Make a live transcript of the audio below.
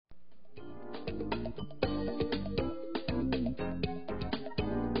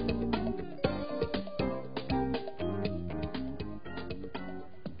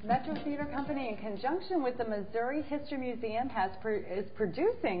Theater Company, in conjunction with the Missouri History Museum, is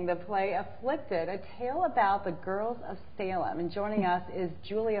producing the play Afflicted, a tale about the girls of Salem. And joining us is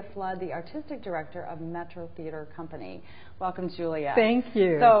Julia Flood, the artistic director of Metro Theater Company. Welcome, Julia. Thank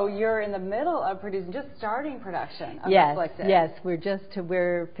you. So you're in the middle of producing, just starting production of Afflicted. Yes,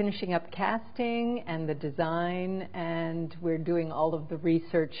 we're finishing up casting and the design, and we're doing all of the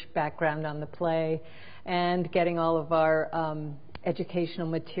research background on the play and getting all of our educational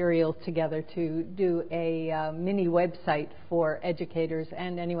materials together to do a mini website for educators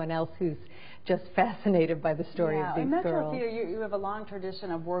and anyone else who's just fascinated by the story of these Metro girls. Theater, you have a long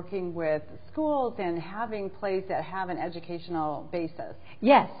tradition of working with schools and having plays that have an educational basis.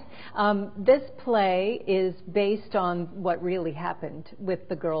 Yes. This play is based on what really happened with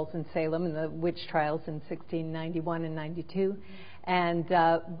the girls in Salem in the witch trials in 1691 and 92. And,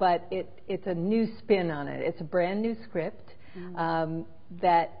 but it's a new spin on it. It's a brand new script.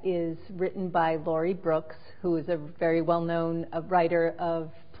 That is written by Laurie Brooks, who is a very well-known writer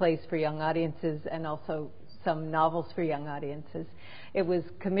of plays for young audiences and also some novels for young audiences. It was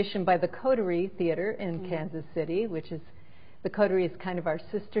commissioned by the Coterie Theater in Kansas City, which is, the Coterie is kind of our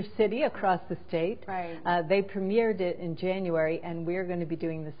sister city across the state. Right. They premiered it in January, and we're going to be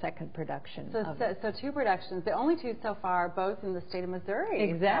doing the second production of it. So two productions, the only two so far, both in the state of Missouri.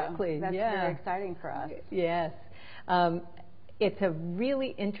 Exactly. So that's very exciting for us. Yes. It's a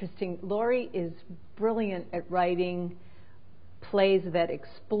really interesting, Laurie is brilliant at writing plays that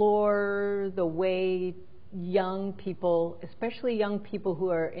explore the way young people, especially young people who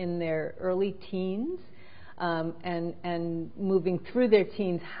are in their early teens and moving through their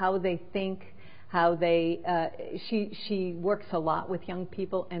teens, how they think, how they, she works a lot with young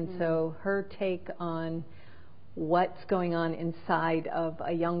people, and so her take on what's going on inside of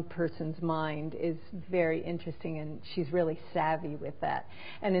a young person's mind is very interesting, and she's really savvy with that.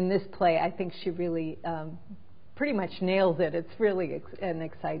 And in this play, I think she really pretty much nails it. It's really an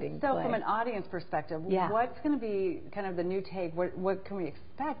exciting play. So from an audience perspective, what's going to be kind of the new take? What can we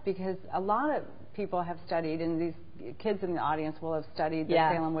expect? Because a lot of people have studied, and these kids in the audience will have studied the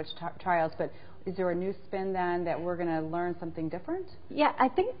Salem witch trials, but is there a new spin then that we're going to learn something different? Yeah, I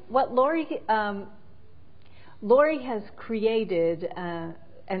think what Laurie has created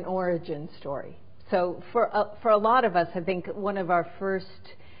an origin story. So for a lot of us, I think one of our first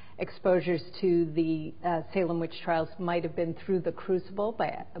exposures to the Salem witch trials might have been through The Crucible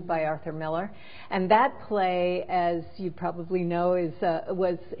by Arthur Miller. And that play, as you probably know,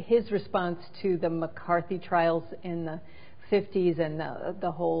 was his response to the McCarthy trials in the 50s and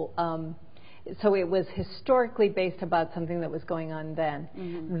the whole... so it was historically based about something that was going on then.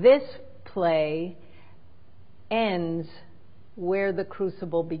 This play ends where The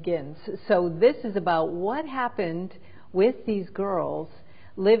Crucible begins. So this is about what happened with these girls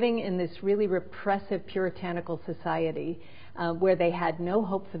living in this really repressive puritanical society where they had no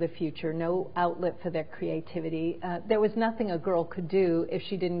hope for the future, no outlet for their creativity. There was nothing a girl could do if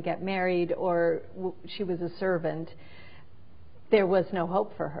she didn't get married or she was a servant. There was no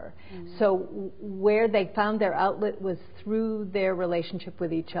hope for her. So where they found their outlet was through their relationship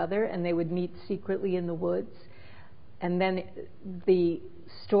with each other, and they would meet secretly in the woods. And then the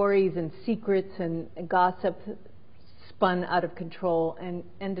stories and secrets and gossip spun out of control and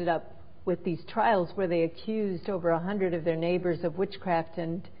ended up with these trials where they accused over 100 of their neighbors of witchcraft,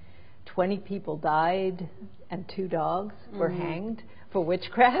 and 20 people died and 2 dogs were hanged for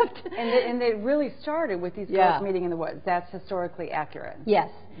witchcraft. And they really started with these girls meeting in the woods. That's historically accurate. Yes.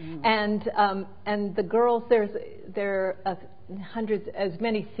 And the girls, there are hundreds, as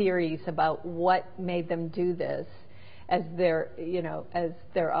many theories about what made them do this as there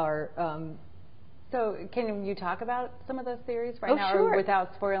are. So can you talk about some of those theories now, sure. or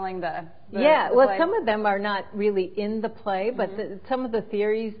without spoiling the well, play? some of them are not really in the play, but some of the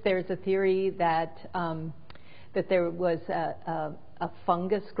theories, there's a theory that that there was a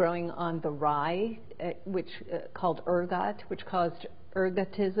fungus growing on the rye, which called ergot, which caused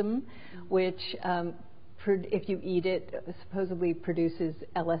ergotism, which if you eat it, supposedly produces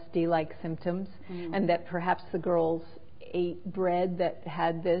LSD-like symptoms, and that perhaps the girls ate bread that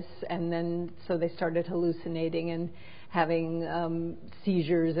had this, and then so they started hallucinating and having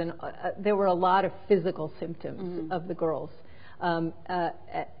seizures, and there were a lot of physical symptoms of the girls. But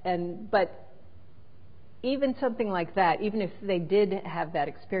even something like that, even if they did have that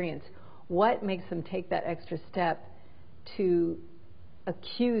experience, what makes them take that extra step to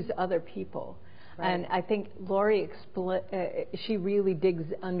accuse other people? Right. And I think Laurie, she really digs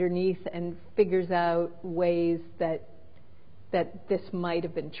underneath and figures out ways that this might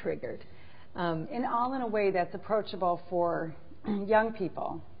have been triggered. And all in a way that's approachable for young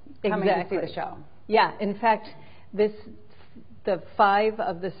people. coming to see the show. Yeah, in fact, the 5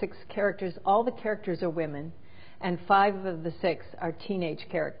 of the 6 characters, all the characters are women, and 5 of the 6 are teenage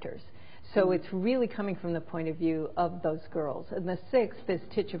characters. So it's really coming from the point of view of those girls. And the 6th is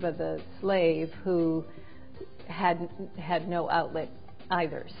Tituba the slave, who had no outlet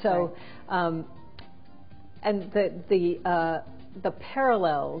either. So, and the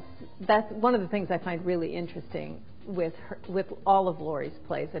parallels, that's one of the things I find really interesting with all of Laurie's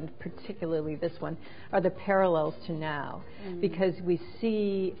plays, and particularly this one, are the parallels to now. Because we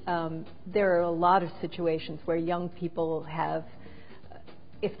see there are a lot of situations where young people have,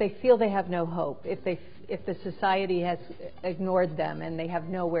 if they feel they have no hope, if the society has ignored them and they have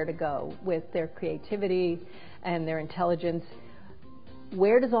nowhere to go with their creativity and their intelligence,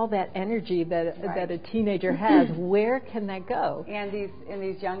 where does all that energy that a teenager has, where can that go? And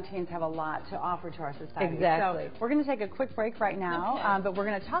these young teens have a lot to offer to our society. Exactly. So we're going to take a quick break right now, but we're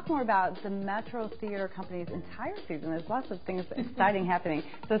going to talk more about the Metro Theater Company's entire season. There's lots of things exciting happening.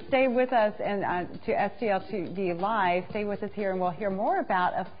 So stay with us and to STL TV Live. Stay with us here, and we'll hear more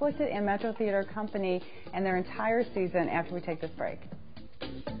about Afflicted and Metro Theater Company and their entire season after we take this break.